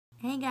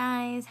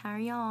guys, how are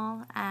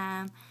y'all?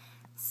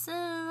 So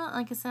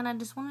like I said, I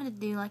just wanted to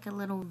do like a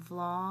little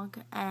vlog,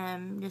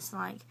 just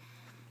like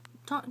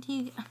talk to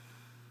you.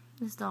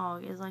 This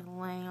dog is like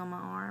laying on my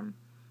arm.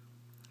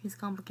 He's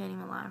complicating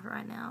my life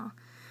right now.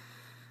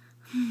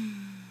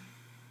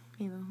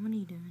 Bebo, what are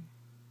you doing?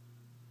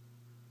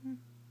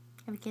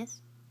 Have a kiss?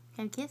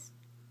 Have a kiss?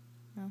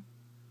 No.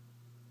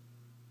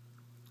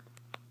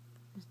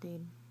 This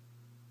dude.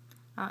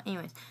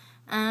 Anyways,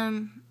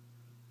 Bebo,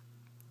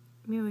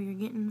 you're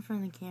getting in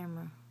front of the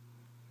camera.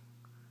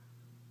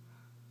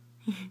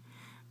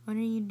 What are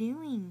you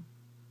doing?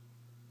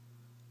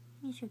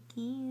 You're so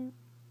cute.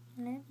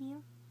 I love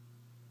you.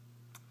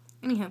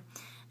 Anyhow,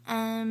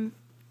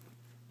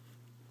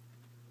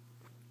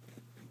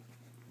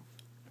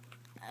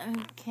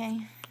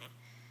 okay.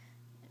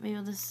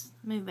 Bebo, just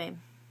move, babe.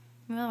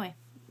 Move out of the way.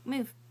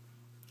 Move.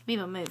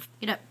 Bebo, move.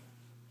 Get up.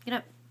 Get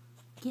up.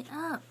 Get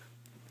up.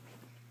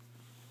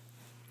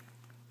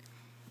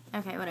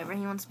 Okay, whatever.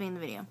 He wants to be in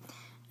the video.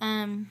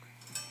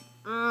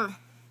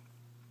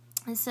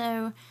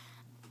 So,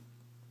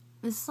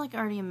 this is like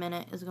already a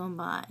minute is going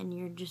by, and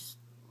you're just,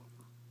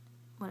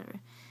 whatever.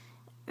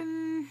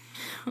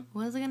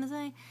 What was I gonna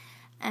say?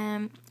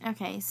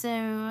 Okay,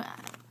 so,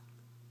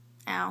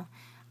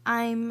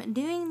 I'm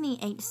doing the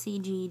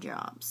HCG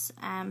jobs.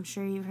 I'm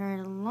sure you've heard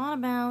a lot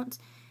about.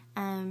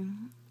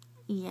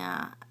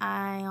 Yeah,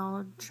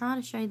 I'll try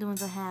to show you the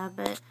ones I have,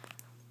 but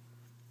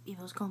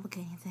Bebo's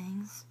complicating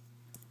things.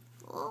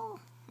 Oh,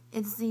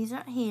 it's these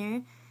right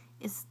here.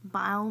 It's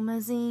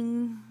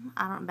biomassing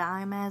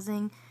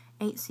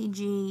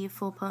HCG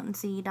full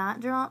potency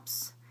dot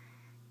drops.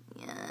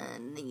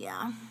 And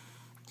yeah.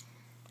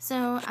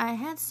 So I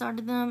had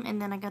started them, and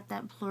then I got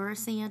that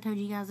pleurisy I told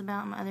you guys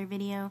about in my other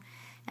video,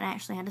 and I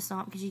actually had to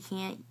stop because you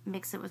can't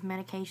mix it with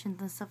medications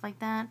and stuff like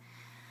that.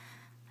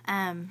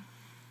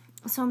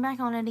 So I'm back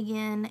on it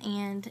again,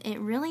 and it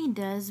really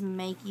does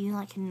make you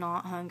like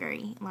not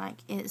hungry. Like,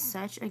 it's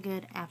such a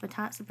good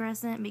appetite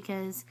suppressant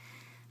because,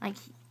 like,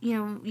 you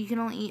know, you can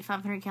only eat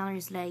 500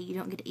 calories a day. You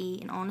don't get to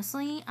eat, and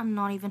honestly, I'm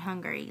not even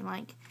hungry.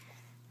 Like,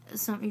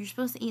 so you're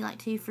supposed to eat like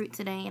 2 fruits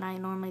a day, and I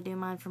normally do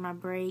mine for my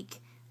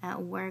break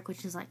at work,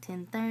 which is like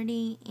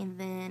 10:30, and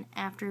then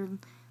after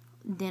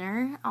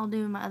dinner, I'll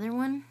do my other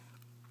one.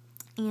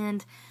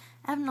 And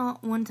I've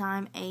not one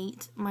time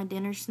ate my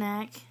dinner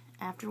snack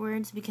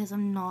afterwards because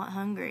I'm not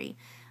hungry.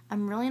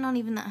 I'm really not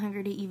even that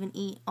hungry to even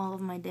eat all of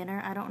my dinner.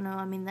 I don't know.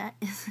 I mean, that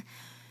is...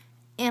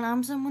 And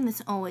I'm someone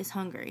that's always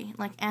hungry.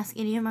 Like, ask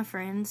any of my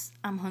friends,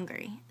 I'm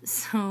hungry.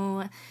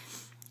 So,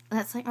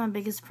 that's like my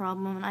biggest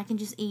problem. And I can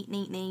just eat and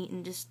eat and eat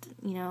and just,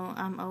 you know,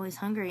 I'm always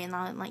hungry. And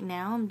like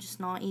now, I'm just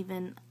not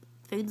even...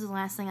 Food's the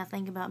last thing I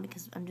think about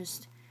because I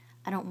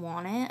don't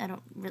want it. I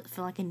don't really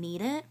feel like I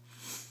need it.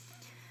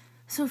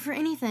 So for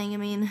anything, I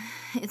mean,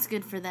 it's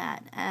good for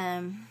that.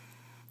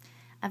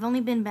 I've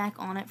only been back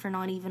on it for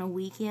not even a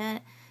week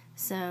yet,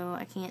 so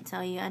I can't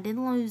tell you. I did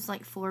lose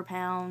like 4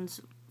 pounds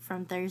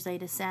from Thursday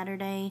to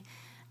Saturday.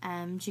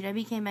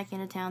 GW came back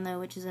into town though,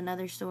 which is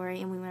another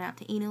story, and we went out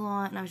to eat a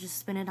lot, and I was just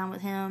spending time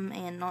with him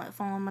and not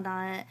following my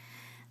diet.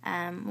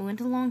 We went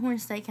to the Longhorn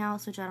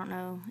Steakhouse, which I don't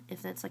know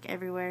if that's like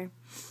everywhere.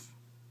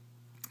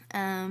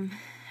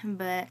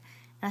 But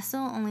I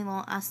still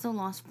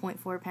lost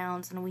 0.4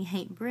 pounds, and we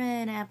ate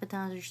bread,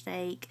 appetizer,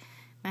 steak,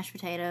 mashed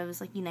potatoes,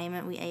 like you name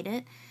it, we ate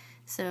it.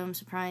 So I'm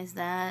surprised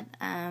that,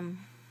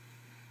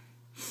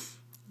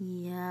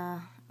 yeah.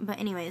 But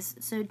anyways,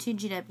 so to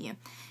GW.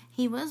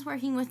 He was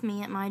working with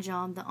me at my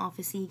job, the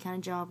office-y kind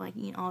of job. Like,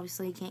 you know,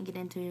 obviously you can't get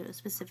into a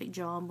specific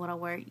job, what I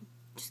work,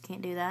 just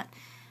can't do that.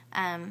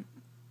 But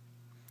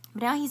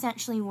now he's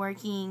actually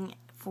working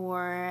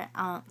for,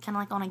 kind of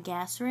like on a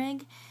gas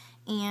rig.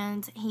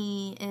 And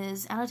he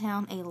is out of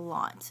town a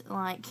lot.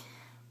 Like,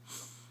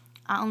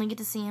 I only get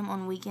to see him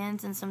on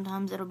weekends, and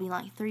sometimes it'll be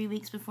like 3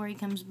 weeks before he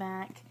comes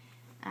back,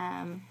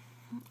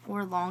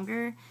 or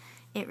longer.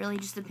 It really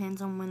just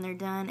depends on when they're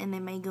done, and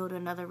they may go to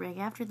another rig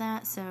after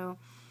that. So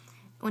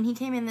when he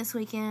came in this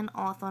weekend,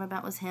 all I thought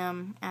about was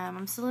him.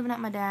 I'm still living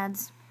at my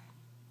dad's.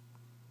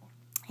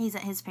 He's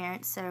at his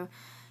parents', so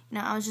you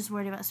know, I was just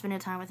worried about spending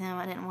time with him.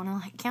 I didn't want to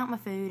like count my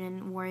food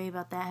and worry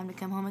about that, having to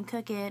come home and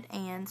cook it,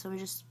 and so I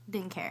just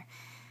didn't care.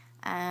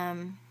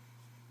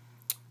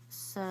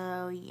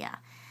 So yeah.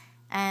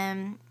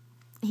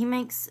 He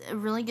makes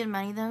really good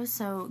money though,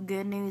 so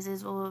good news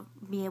is we'll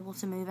be able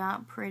to move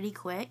out pretty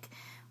quick,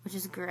 which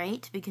is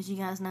great because you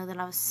guys know that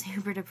I was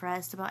super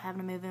depressed about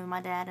having to move in with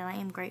my dad, and I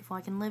am grateful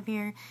I can live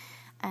here.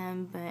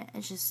 But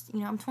it's just,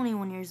 you know, I'm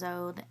 21 years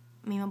old.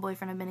 Me and my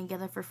boyfriend have been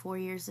together for 4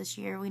 years this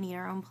year. We need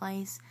our own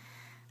place.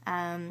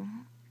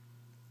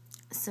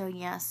 So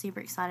yeah, super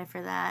excited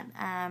for that.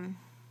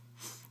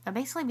 It'll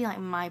basically be like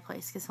my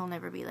place because he'll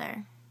never be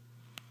there.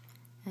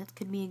 That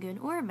could be a good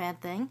or a bad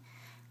thing.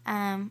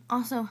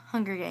 Also,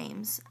 Hunger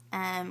Games.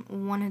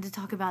 Wanted to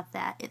talk about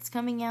that. It's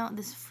coming out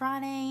this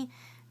Friday,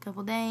 a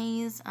couple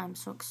days. I'm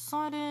so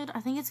excited.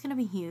 I think it's going to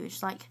be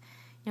huge. Like,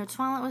 you know,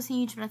 Twilight was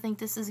huge, but I think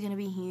this is going to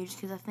be huge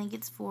because I think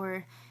it's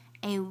for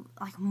a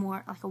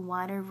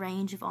wider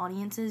range of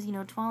audiences. You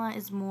know, Twilight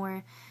is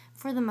more,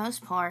 for the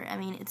most part, I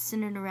mean, it's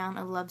centered around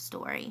a love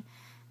story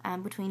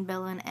between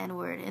Bella and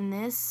Edward. And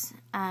this,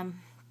 I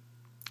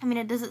mean,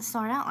 it doesn't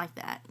start out like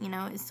that. You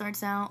know, it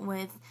starts out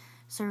with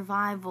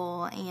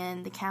survival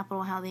and the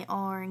capital, how they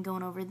are, and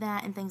going over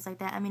that and things like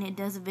that. I mean, it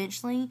does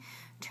eventually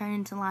turn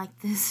into like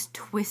this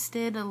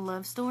twisted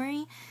love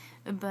story,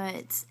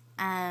 but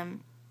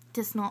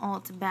just not all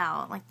it's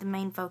about. Like, the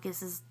main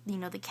focus is, you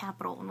know, the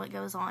capital and what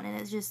goes on, and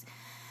it's just,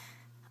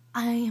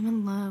 I am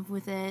in love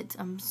with it.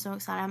 I'm so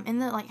excited. I'm in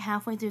the, like,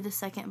 halfway through the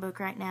second book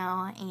right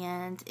now,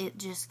 and it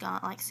just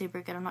got, like, super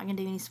good. I'm not gonna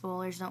do any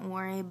spoilers, don't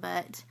worry,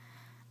 but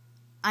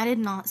I did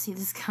not see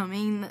this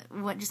coming.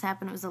 What just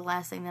happened was the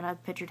last thing that I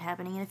pictured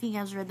happening, and if you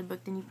guys read the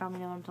book, then you probably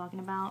know what I'm talking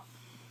about.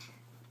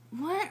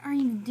 What are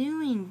you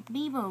doing?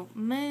 Bebo,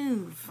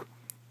 move.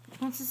 He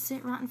wants to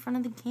sit right in front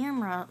of the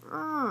camera.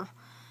 Ugh.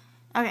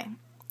 Okay.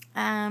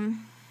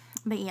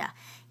 But yeah.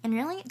 And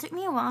really, it took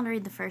me a while to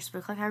read the first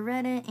book. Like, I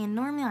read it, and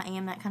normally I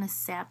am that kind of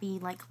sappy,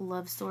 like,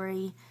 love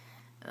story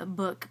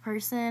book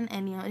person,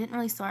 and, you know, it didn't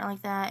really start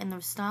like that, and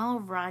the style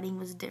of writing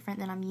was different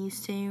than I'm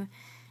used to.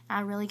 I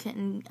really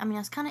couldn't, I mean, I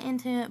was kind of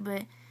into it,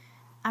 but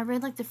I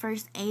read, like, the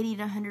first 80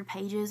 to 100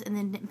 pages, and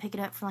then didn't pick it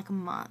up for, like, a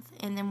month,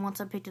 and then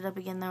once I picked it up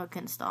again, though, I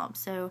couldn't stop.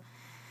 So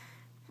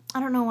I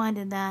don't know why I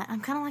did that.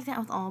 I'm kind of like that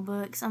with all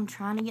books. I'm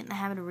trying to get in the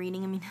habit of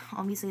reading. I mean,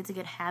 obviously, it's a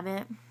good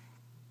habit.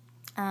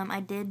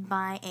 I did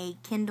buy a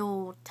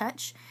Kindle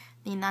Touch,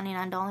 the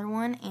 $99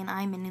 one, and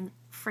I'm in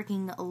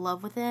freaking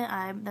love with it.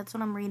 That's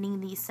what I'm reading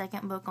the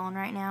second book on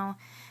right now.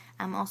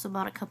 Also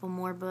bought a couple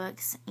more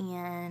books,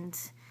 and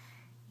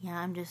yeah,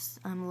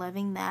 I'm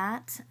loving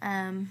that.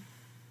 I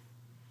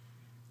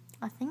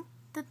think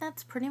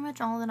that's pretty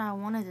much all that I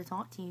wanted to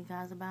talk to you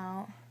guys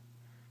about.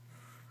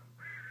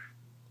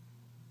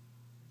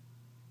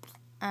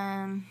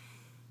 I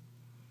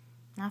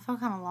feel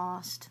kind of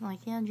lost. Like,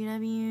 yeah,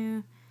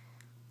 GW,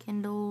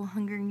 Kindle,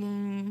 Hunger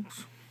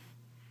Games,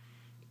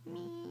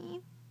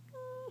 me.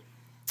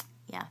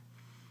 Yeah.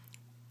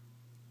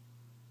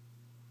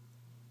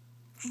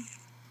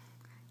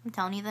 I'm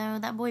telling you, though,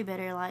 that boy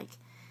better, like,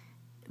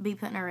 be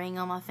putting a ring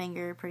on my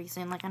finger pretty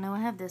soon. Like, I know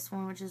I have this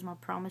one, which is my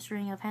promise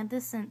ring. I've had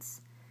this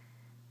since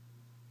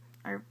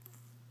our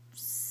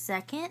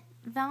second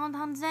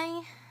Valentine's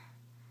Day.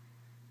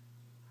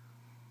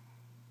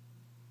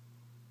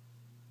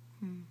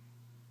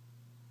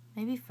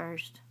 Maybe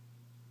first.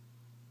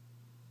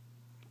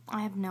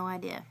 I have no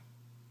idea.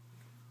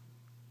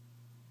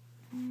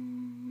 Our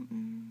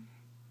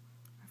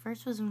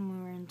first was when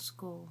we were in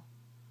school.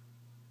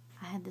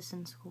 I had this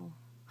in school.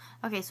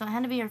 Okay, so it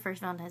had to be our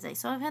first Valentine's Day.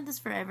 So I've had this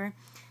forever.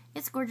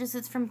 It's gorgeous.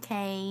 It's from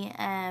Kay.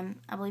 I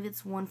believe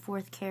it's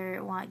 1/4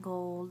 karat white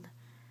gold.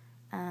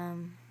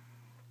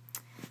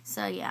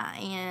 So yeah,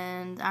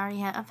 and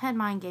I've had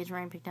my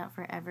engagement ring picked out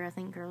forever. I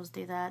think girls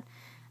do that.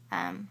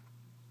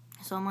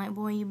 So I'm like,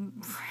 boy,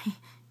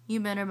 you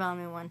better buy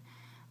me one.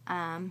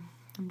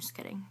 I'm just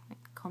kidding. Like,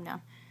 calm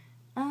down.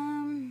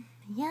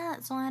 Yeah,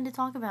 that's all I had to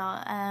talk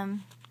about. I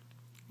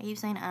keep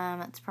saying,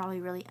 it's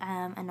probably really,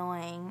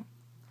 annoying.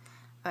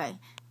 Okay.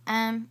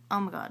 Oh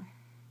my god.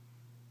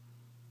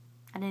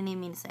 I didn't even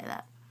mean to say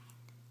that.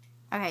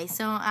 Okay,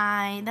 so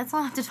that's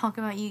all I have to talk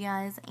about, you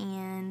guys,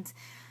 and,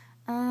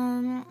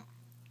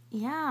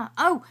 yeah.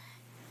 Oh!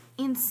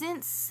 And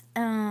since,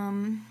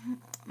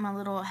 my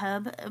little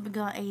hub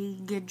got a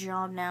good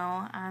job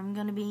now, I'm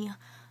gonna be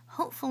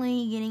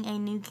hopefully getting a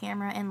new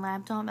camera and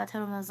laptop. I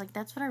told him, I was like,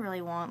 that's what I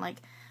really want. Like,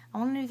 I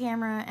want a new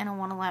camera, and I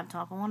want a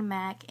laptop. I want a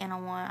Mac, and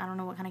I don't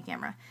know what kind of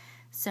camera.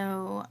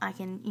 So I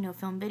can, you know,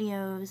 film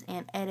videos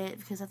and edit,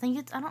 because I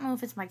don't know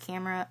if it's my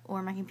camera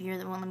or my computer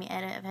that won't let me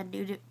edit. I've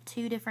had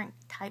two different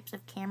types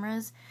of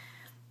cameras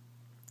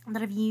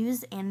that I've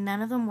used, and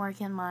none of them work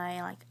in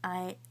my, like,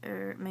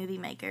 Movie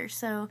Maker.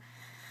 So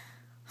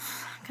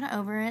I'm kind of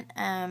over it.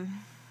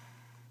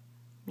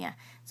 Yeah.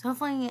 So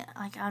hopefully,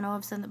 like, I know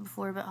I've said that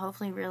before, but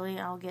hopefully, really,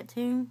 I'll get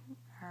to.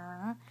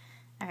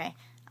 Okay.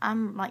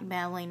 I'm, like,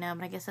 babbling now,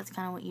 but I guess that's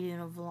kind of what you do in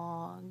a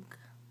vlog.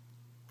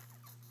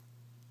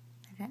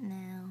 I don't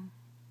know.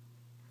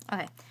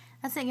 Okay.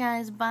 That's it,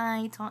 guys.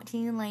 Bye. Talk to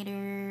you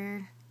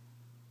later.